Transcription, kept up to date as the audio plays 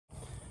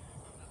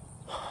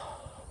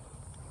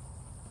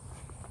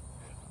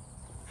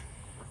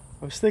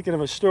I was thinking of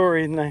a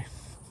story and I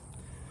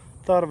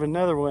thought of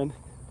another one.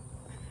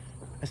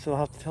 I said I'll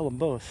have to tell them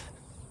both.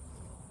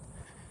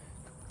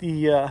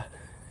 The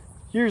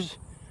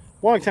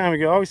long time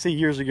ago, I always say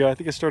years ago, I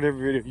think I started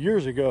every video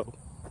years ago.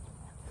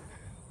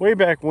 Way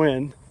back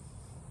when,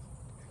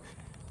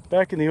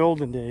 back in the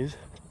olden days,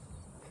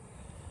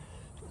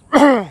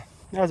 I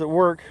was at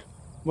work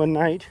one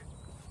night,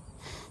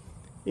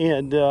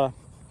 and we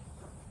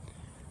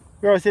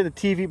always had a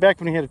TV, back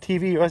when we had a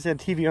TV, we always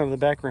had a TV on in the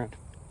background.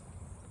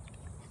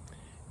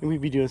 And we'd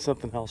be doing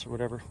something else or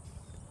whatever.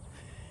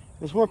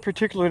 There's one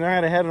particular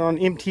night I had it on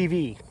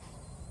MTV.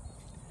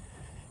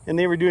 And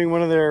they were doing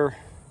one of their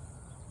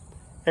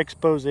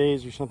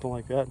exposés or something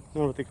like that. I don't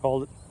know what they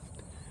called it.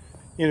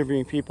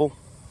 Interviewing people.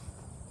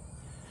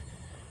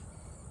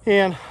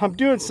 And I'm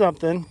doing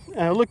something,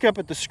 and I look up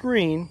at the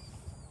screen,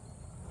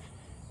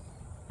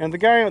 and the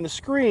guy on the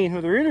screen who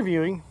they're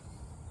interviewing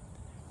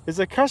is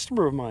a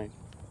customer of mine.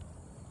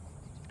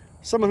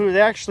 Someone who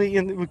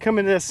would come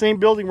into that same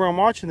building where I'm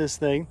watching this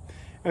thing,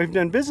 and we've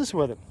done business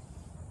with him.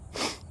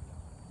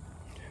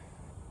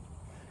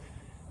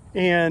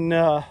 And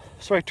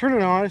so I turn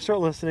it on and start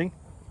listening.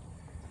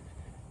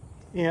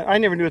 And I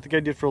never knew what the guy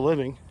did for a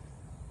living.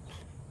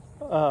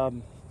 But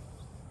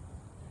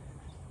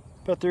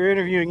they're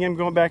interviewing him,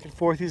 going back and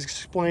forth. He's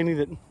explaining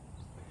that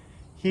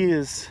he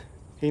is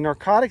a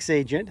narcotics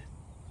agent,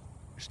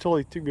 which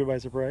totally took me by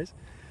surprise.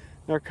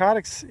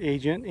 Narcotics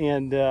agent,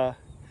 and I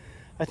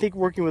think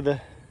working with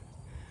the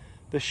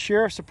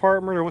sheriff's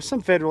department or with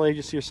some federal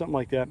agency or something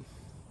like that.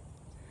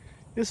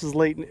 This is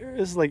like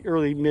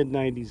early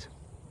mid-90s.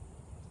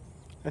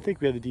 I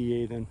think we had the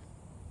DEA then.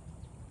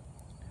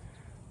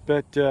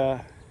 But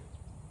there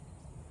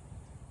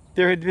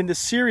had been this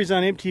series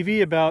on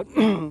MTV about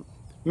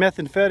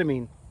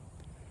methamphetamine,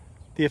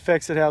 the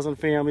effects it has on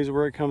families,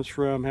 where it comes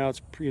from, how it's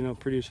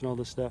produced and all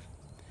this stuff.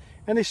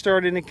 And they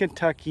started in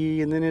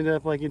Kentucky and then ended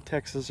up like in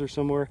Texas or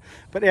somewhere.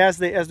 But as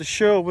the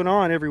show went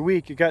on every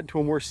week, it got into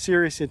a more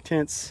serious,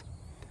 intense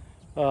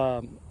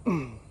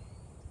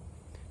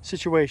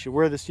situation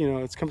where this,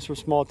 it comes from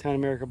small town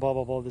America, blah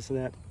blah blah, this and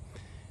that.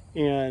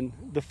 And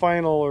the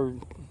final, or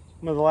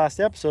one of the last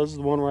episodes, is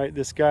the one where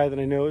this guy that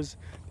I know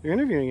they're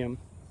interviewing him,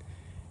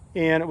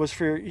 and it was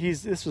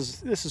this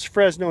is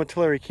Fresno and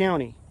Tulare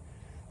County,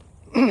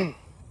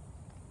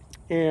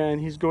 and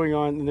he's going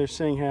on, and they're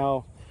saying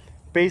how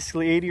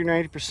basically 80 or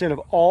 90% of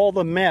all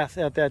the meth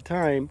at that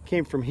time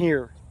came from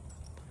here.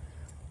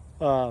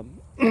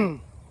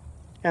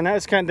 And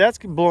that's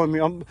blowing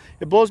me.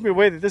 It blows me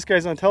away that this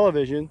guy's on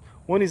television.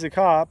 One, he's a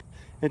cop,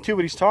 and two,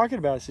 what he's talking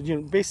about. I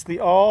said, basically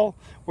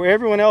where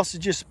everyone else is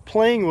just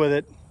playing with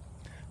it,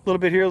 a little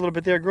bit here, a little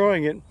bit there,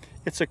 growing it.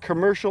 It's a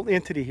commercial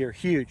entity here,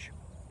 huge.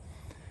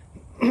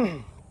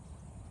 And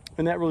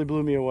that really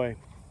blew me away.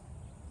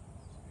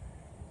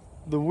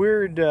 The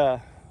weird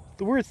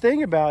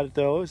thing about it,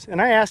 though, is,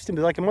 and I asked him,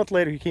 like a month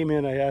later, he came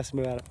in, I asked him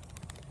about it.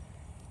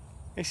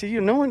 I said,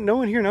 no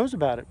one here knows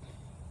about it.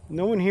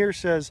 No one here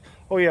says,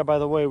 oh yeah, by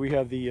the way, we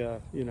have the,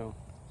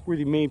 we're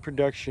the main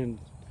production,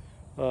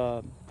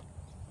 we're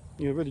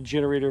the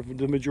generator of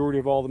the majority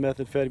of all the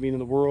methamphetamine in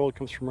the world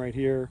comes from right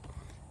here.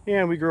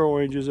 And we grow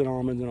oranges and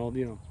almonds and all,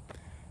 No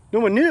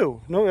one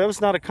knew. No, that was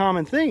not a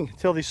common thing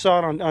until they saw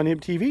it on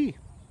MTV.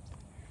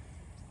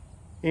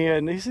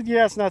 And he said,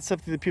 yeah, it's not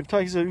something that people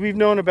talk. He said, we've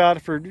known about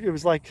it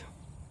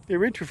they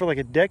were into it for like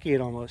a decade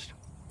almost.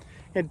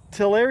 And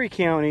Tulare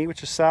County,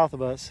 which is south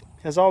of us,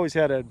 has always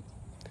had a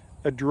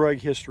drug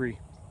history,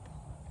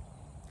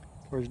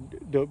 or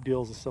dope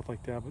deals and stuff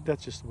like that. But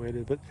that's just the way it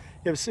is. But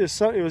it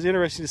was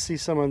interesting to see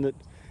someone that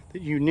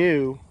you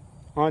knew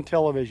on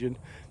television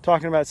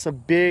talking about some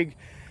big,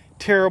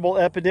 terrible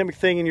epidemic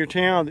thing in your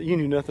town that you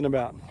knew nothing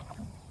about.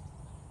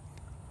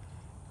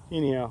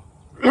 Anyhow,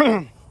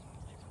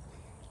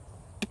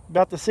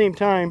 about the same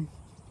time,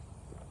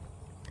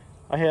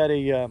 I had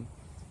a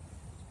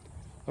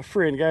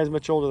friend, a guy who's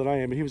much older than I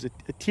am, but he was a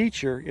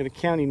teacher in a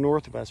county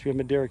north of us. We have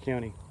Madera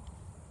County.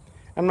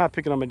 I'm not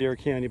picking on Madera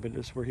County, but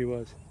this is where he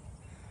was.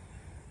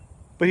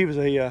 But he was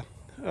a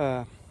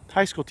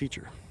high school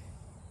teacher.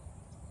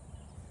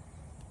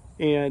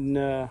 And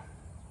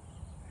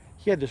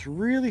he had this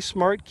really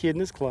smart kid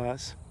in his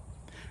class.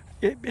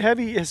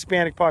 Heavy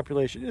Hispanic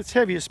population. It's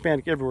heavy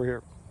Hispanic everywhere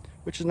here,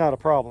 which is not a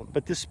problem.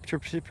 But this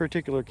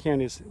particular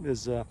county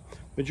is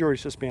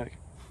majority Hispanic.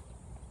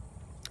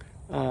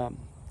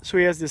 So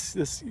he has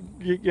this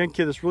young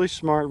kid that's really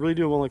smart, really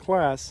doing well in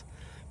class,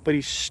 but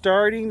he's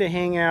starting to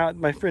hang out.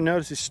 My friend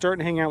noticed he's starting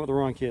to hang out with the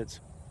wrong kids,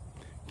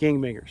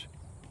 gangbangers.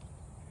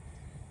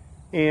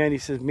 And he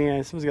says,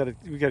 "Man,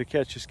 we got to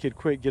catch this kid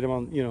quick. Get him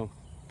on,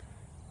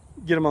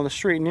 get him on the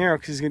straight and narrow,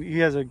 because he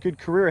has a good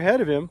career ahead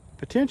of him,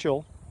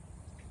 potential,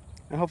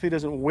 and hopefully he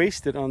doesn't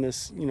waste it on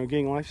this,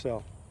 gang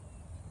lifestyle."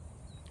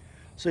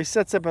 So he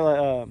sets up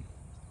not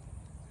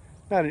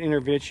an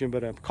intervention,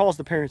 but calls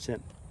the parents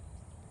in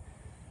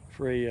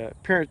for a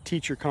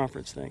parent-teacher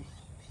conference thing.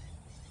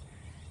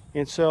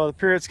 And so the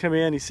parents come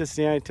in, he sits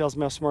down, he tells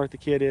them how smart the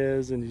kid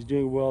is, and he's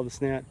doing well, this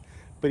and that.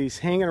 But he's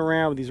hanging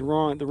around with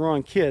the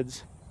wrong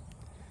kids,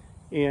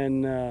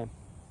 and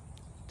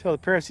tell the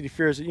parents that he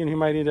fears that, you know, he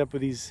might end up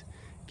with these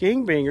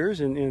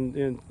gangbangers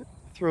and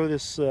throw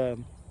this,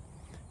 you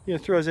know,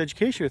 throw his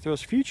education, or throw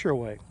his future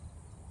away.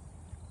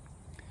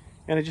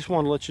 And I just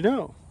want to let you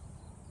know.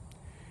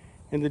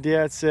 And the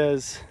dad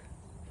says,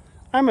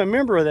 I'm a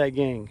member of that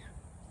gang.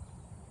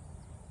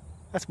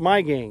 That's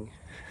my gang.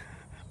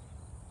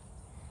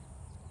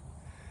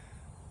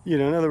 You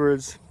know, in other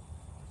words,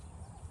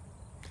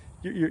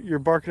 you're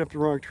barking up the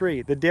wrong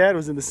tree. The dad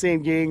was in the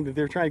same gang that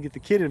they're trying to get the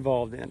kid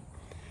involved in.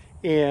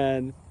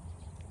 And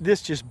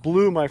this just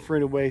blew my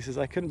friend away. He says,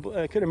 I couldn't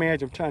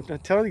imagine trying to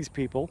tell these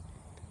people,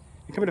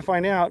 and coming to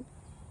find out,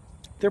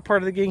 they're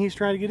part of the gang he's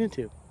trying to get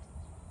into.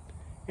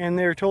 And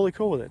they're totally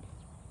cool with it.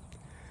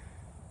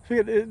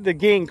 So the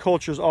gang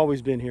culture's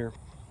always been here.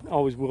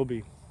 Always will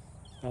be.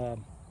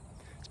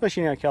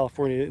 Especially now in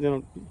California. They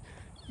don't,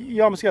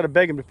 you almost got to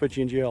beg them to put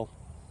you in jail.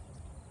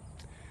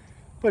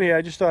 But yeah,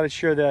 I just thought I'd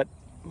share that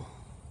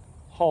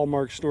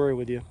Hallmark story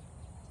with you,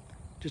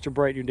 just to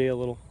brighten your day a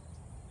little.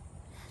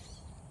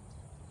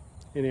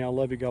 Anyhow, I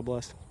love you. God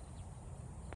bless.